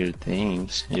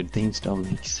things. Your things don't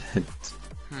make sense.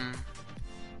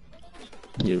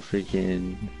 Your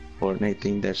freaking Fortnite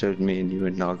thing that showed me and you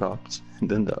in Nogops, and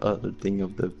then the other thing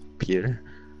of the pier.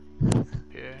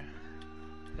 Here.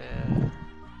 Yeah.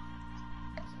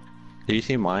 Did you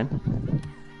see mine?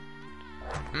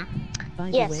 By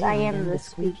Yes, the way, I am the the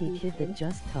squeaky squeaky kid that kid.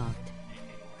 just talked.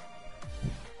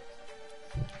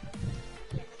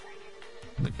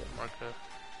 Look at Marco.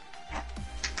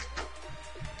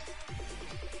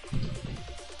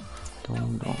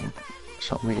 Don't.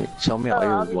 Show me all Oh,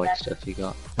 your I'll be white back. stuff you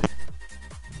got.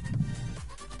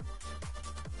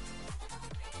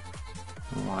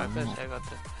 I bet I got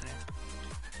this.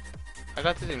 I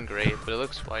got this in gray, but it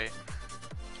looks white.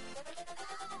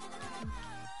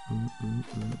 Let's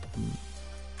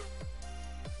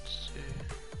see.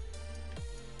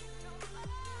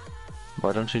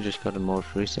 Why don't you just go to most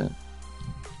recent?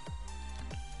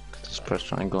 Just press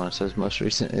triangle and it says most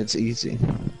recent. It's easy.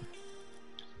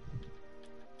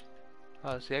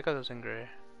 Oh, see, I got those in gray.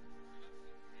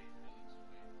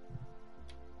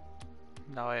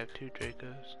 Now I have 2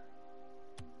 Dracos.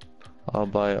 I'll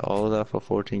buy all of that for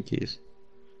 14 keys.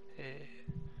 Hey.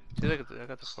 See, look at I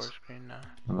got the 4 screen now.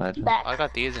 Imagine. That. I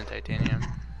got these in titanium.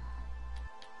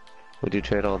 Would you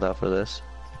trade all that for this?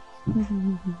 No,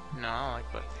 I don't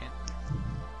like black paint.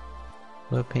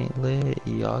 What paint lit?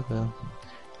 Iago.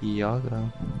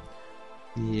 Iago.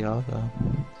 Iago.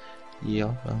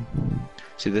 Iago.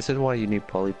 See, this is why you need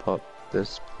Polypop.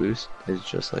 This boost is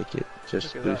just like it.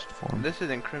 Just Look at boost that. form. This is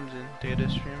in Crimson Data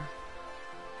Stream.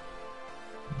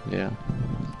 Yeah.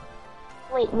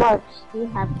 Wait, Marks, do you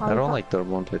have I don't Polypop? like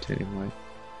thermal and titanium white.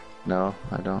 No,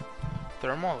 I don't.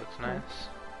 Thermal looks nice.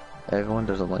 Everyone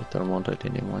doesn't like thermal and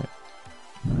titanium white.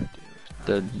 I do.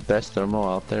 The best thermal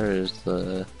out there is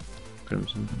the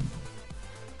crimson.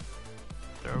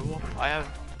 Thermal? I have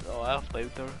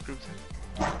flamethrower Crimson.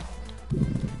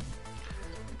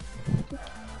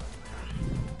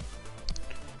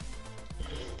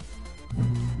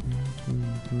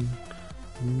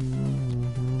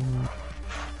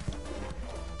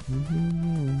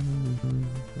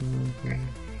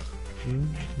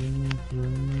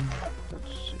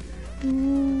 Let's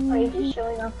see. Are you just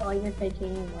showing off all your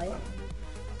titanium white?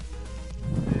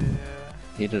 Yeah.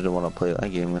 He didn't want to play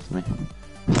that game with me.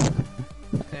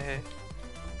 Hey,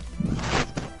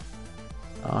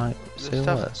 Alright, This say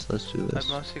stuff- less. Let's do I've this.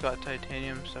 mostly got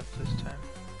titanium stuff this time.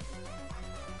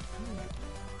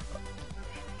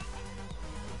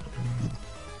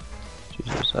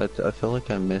 Jesus, I feel like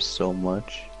I missed so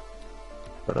much.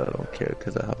 But I don't care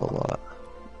because I have a lot.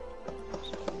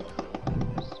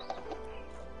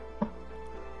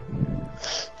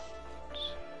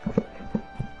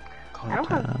 I don't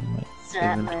have Content,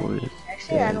 that inventory much. is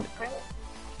Actually, I dead. don't print.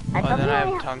 Oh, thought then we I have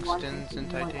only had one tungstens and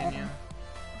titanium white. titanium.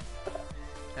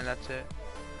 And that's it.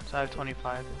 So I have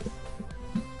 25.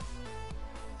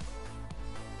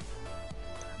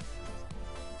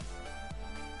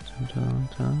 Dun,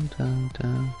 dun, dun,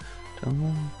 dun,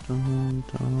 dun, dun,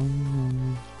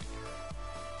 dun.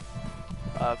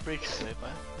 Breach is way,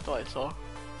 but that's all I saw.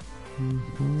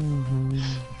 Mhm.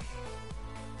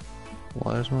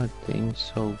 Why is my thing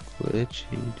so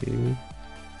glitchy, dude?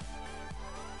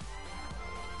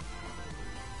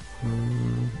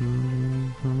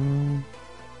 Mhm.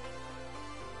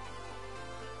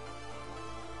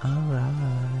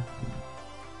 Alright.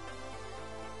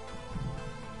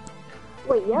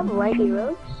 Wait, you have Lady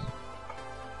Rose?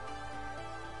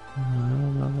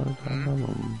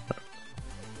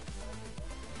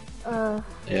 Yeah,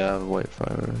 I have white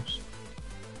fibers.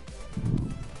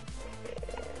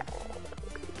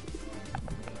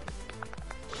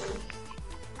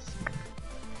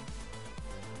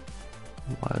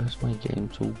 Why is my game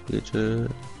so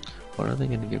glitchy? When are they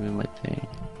gonna give me my thing?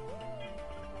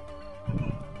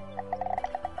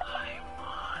 I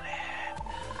want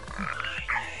it.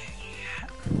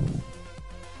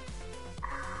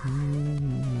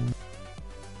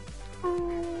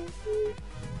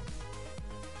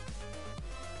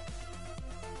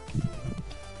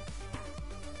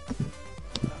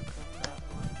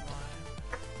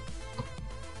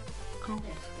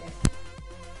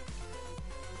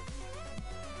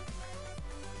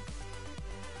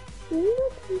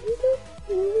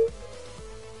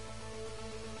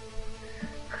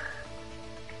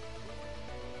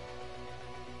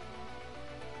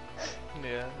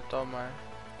 Yeah, that's all my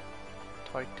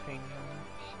titanium.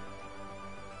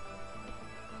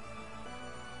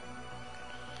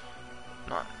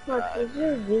 Not Mark, bad. is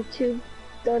your YouTube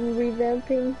done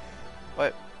revamping?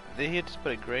 What? Did he just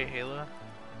put a gray halo?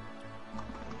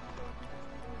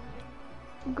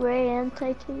 Gray and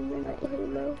titanium white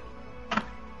halo.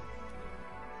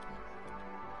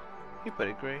 He put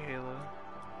a gray halo.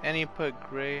 And he put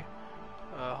gray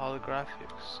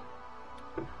holographics.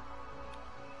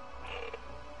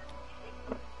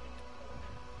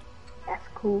 That's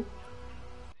cool.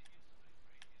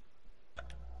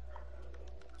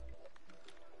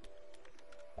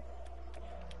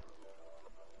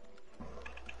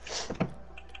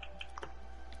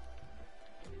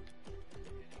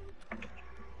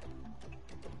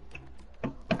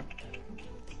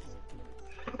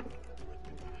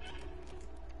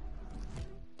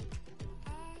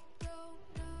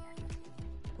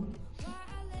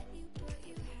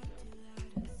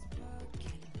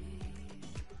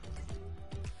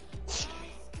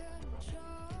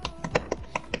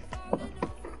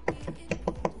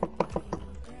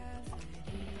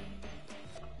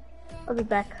 I'll be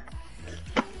back.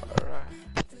 Alright.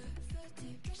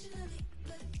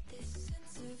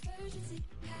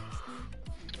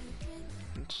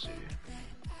 Let's see.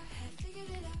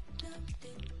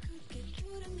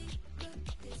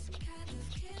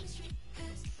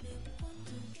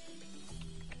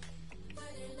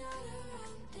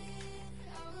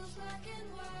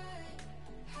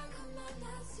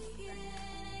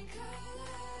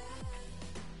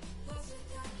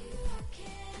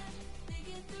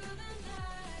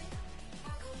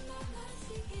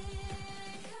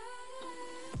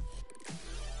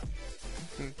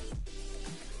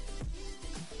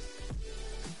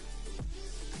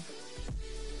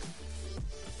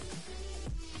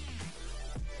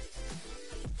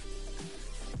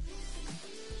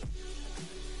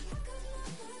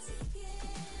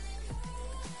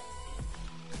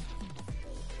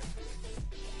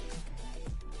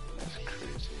 That's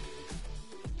crazy.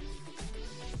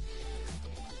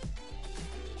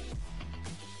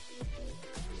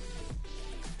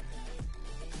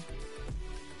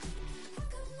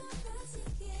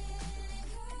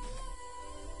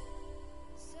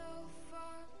 So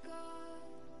far gone,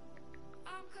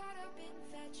 I'm caught up,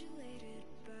 infatuated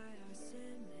by our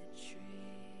symmetry.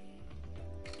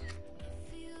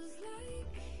 Feels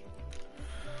like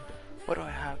What do I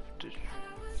have to?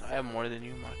 I have more than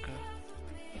you, Marco.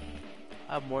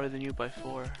 I have more than you by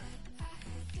 4.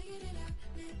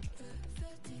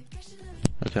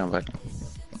 Okay, I'm back.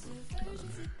 Is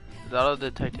that all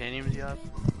the titaniums you have?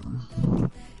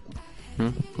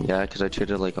 Yeah, because I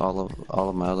traded like all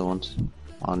of my other ones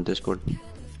on Discord.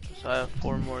 So I have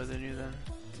 4 more than you then.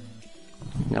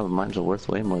 Yeah, but mine's are worth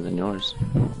way more than yours.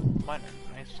 Mine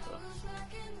are nice though.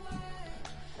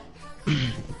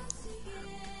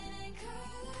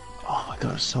 Oh my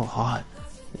god, it's so hot.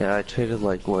 Yeah, I traded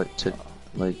like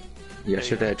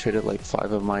yesterday I traded like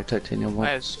 5 of my titanium I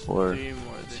have ones for 3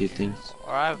 more a than few you. things.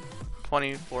 Or I have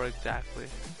 24 exactly.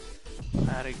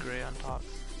 I had a gray on top.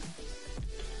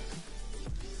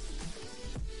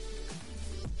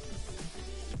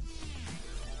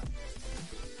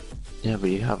 Yeah, but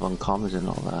you have uncommons and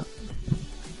all that.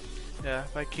 Yeah,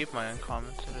 if I keep my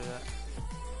uncommons to do that.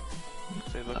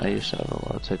 'Cause they look I used to have a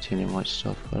lot of titanium white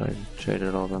stuff, but I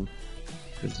traded all them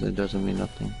because it doesn't mean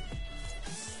nothing.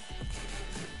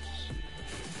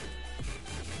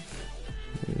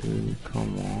 Dude,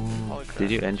 come on. Holy crap.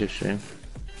 Did you end your stream?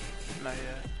 Not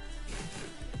yet.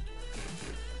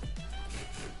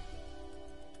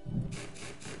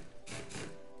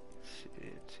 See.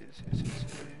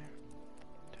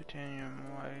 Titanium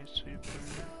white sweeper.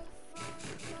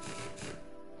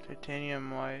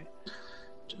 Titanium white.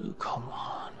 Dude, come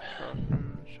on,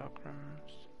 man.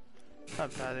 Chakrams.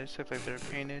 Not bad, they just look like they're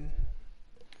painted.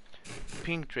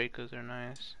 Pink Dracos are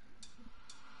nice.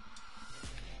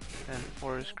 And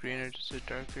forest green are just a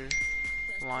darker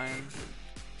lime.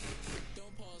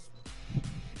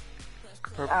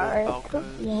 Purple Alright,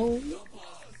 Falcos. no.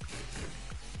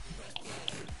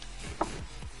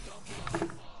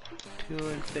 Two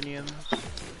Infiniums.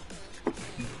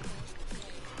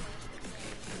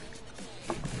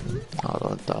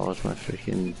 Oh, that was my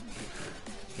freaking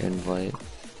invite.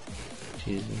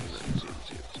 Jesus.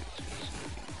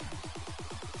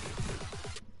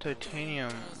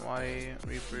 Titanium white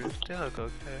Reapers, they look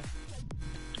okay.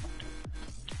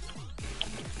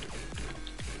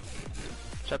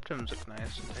 Septums look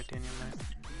nice in titanium white.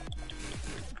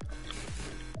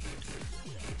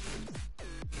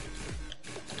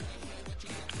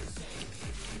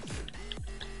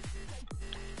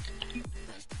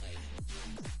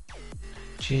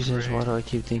 Jesus, why do I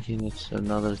keep thinking it's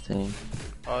another thing?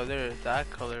 Oh, they're that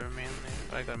color mainly,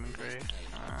 but I got them in gray.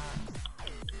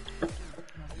 Not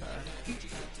bad.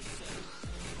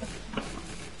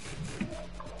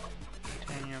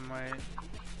 Titanium white.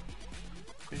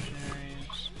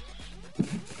 Visionaries.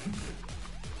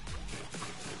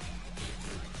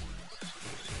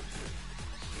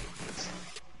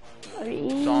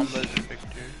 Zombas and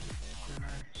Victor. They're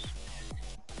nice.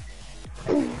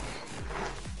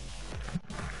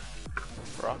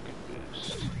 Rocket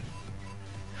boost.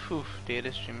 Oof,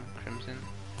 data stream crimson.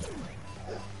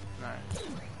 Nice.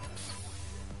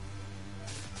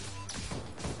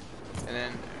 And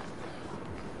then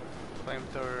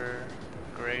flamethrower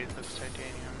gray looks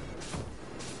titanium.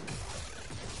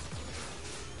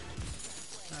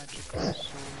 Magic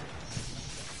missile.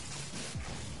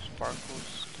 Sparkles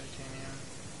titanium.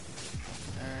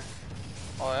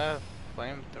 Oh, I have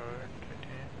flamethrower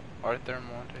titanium. Or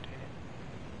thermal titanium.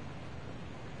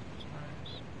 It's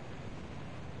nice.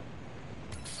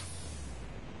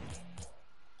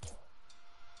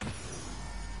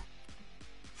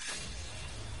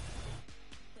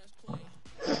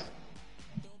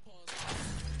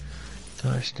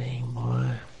 interesting, boy.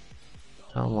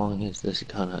 How long is this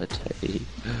gonna take?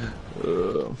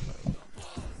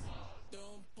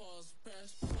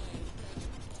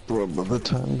 Bro, by the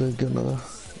time they're gonna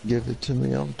give it to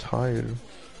me, I'm tired.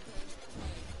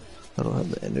 I don't have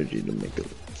the energy to make a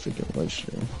freaking live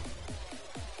stream.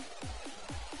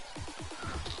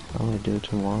 I'm gonna do it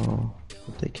tomorrow,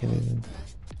 but they can't even.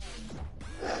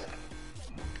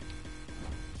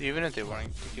 Even if they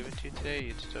weren't to give it to you today,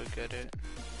 you'd still get it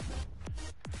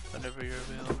whenever you're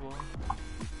available.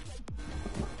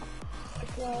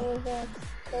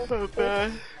 Not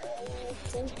bad.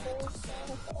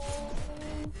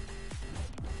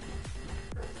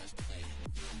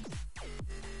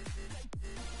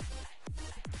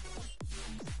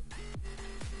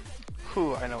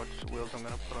 Whew, I know which wheels I'm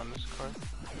gonna put on this car.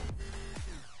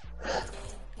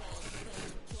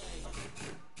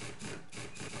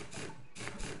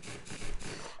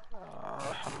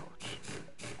 Ouch.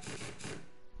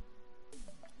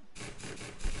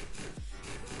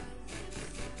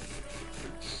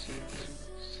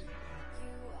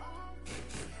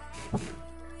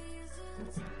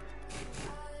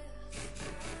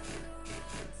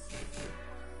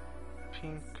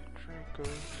 Pink Dracos.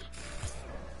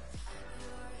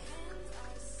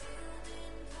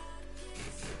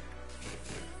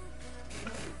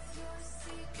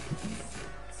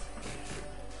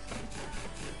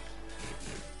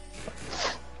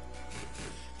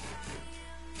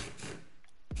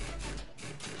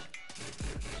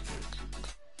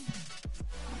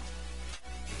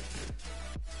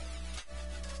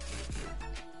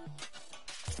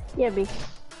 Yeah, B.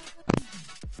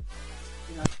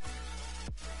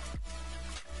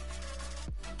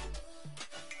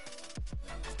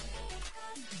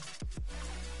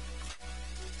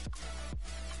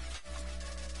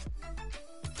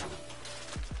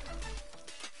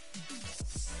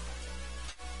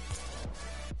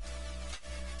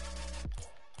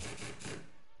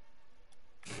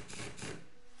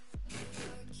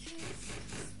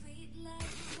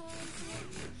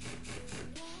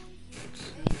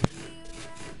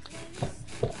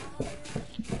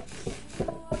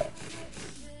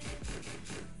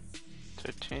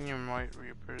 Titanium White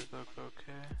Reapers look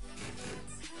okay.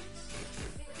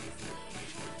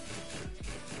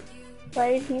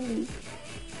 Why did he leave?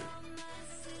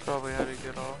 Probably had to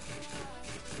get off.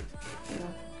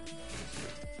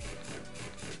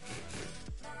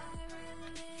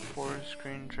 Four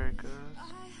screen Dracos.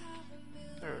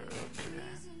 They're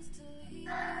okay.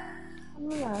 I'm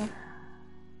gonna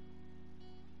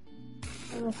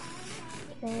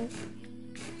okay.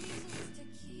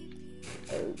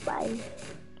 Oh, bye.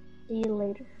 See you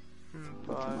later.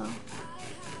 Bye.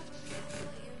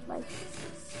 Bye.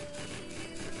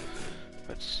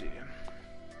 Let's see.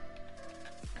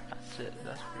 That's it.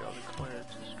 That's pretty all the colors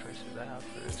choices I have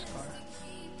for this car.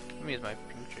 Let me use my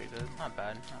pink Draco. Not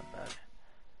bad. Not bad.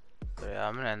 But yeah,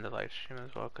 I'm gonna end the live stream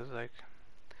as well because like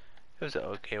it was an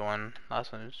okay one.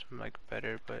 Last one was like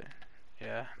better, but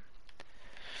yeah.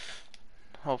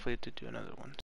 Hopefully to do another one.